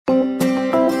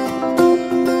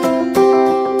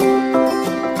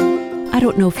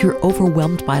don't know if you're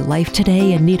overwhelmed by life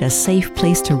today and need a safe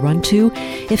place to run to.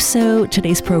 If so,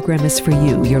 today's program is for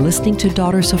you. You're listening to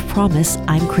Daughters of Promise.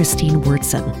 I'm Christine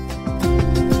Wurtson.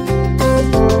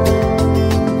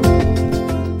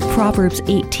 Proverbs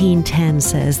 18:10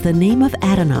 says, "The name of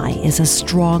Adonai is a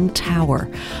strong tower.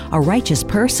 A righteous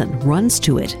person runs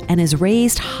to it and is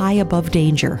raised high above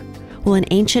danger." Well, in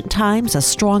ancient times, a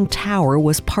strong tower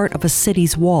was part of a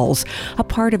city's walls, a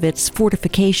part of its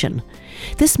fortification.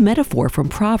 This metaphor from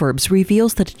Proverbs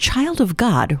reveals that a child of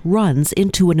God runs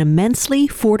into an immensely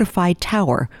fortified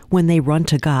tower when they run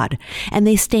to God, and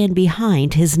they stand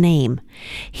behind His name.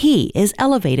 He is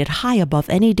elevated high above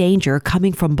any danger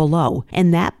coming from below,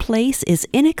 and that place is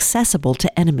inaccessible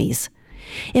to enemies.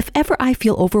 If ever I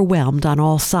feel overwhelmed on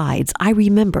all sides, I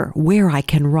remember where I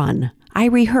can run. I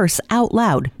rehearse out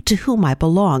loud to whom I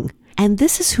belong. And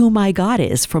this is who my God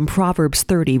is from Proverbs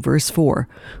 30, verse 4.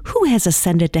 Who has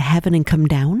ascended to heaven and come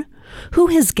down? Who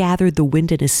has gathered the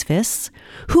wind in his fists?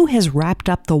 Who has wrapped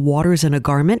up the waters in a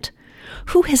garment?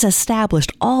 Who has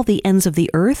established all the ends of the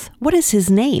earth? What is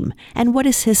his name? And what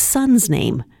is his son's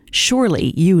name?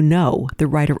 Surely you know, the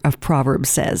writer of Proverbs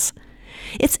says.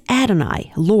 It's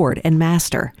Adonai, Lord and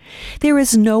Master. There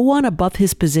is no one above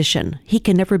his position. He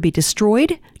can never be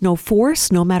destroyed. No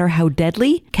force, no matter how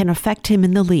deadly, can affect him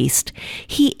in the least.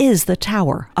 He is the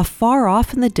tower, afar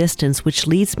off in the distance, which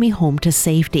leads me home to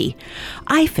safety.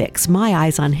 I fix my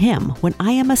eyes on him when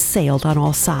I am assailed on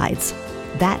all sides.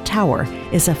 That tower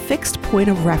is a fixed point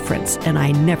of reference, and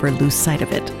I never lose sight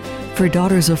of it. For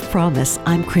Daughters of Promise,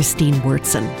 I'm Christine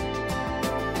Wurtson.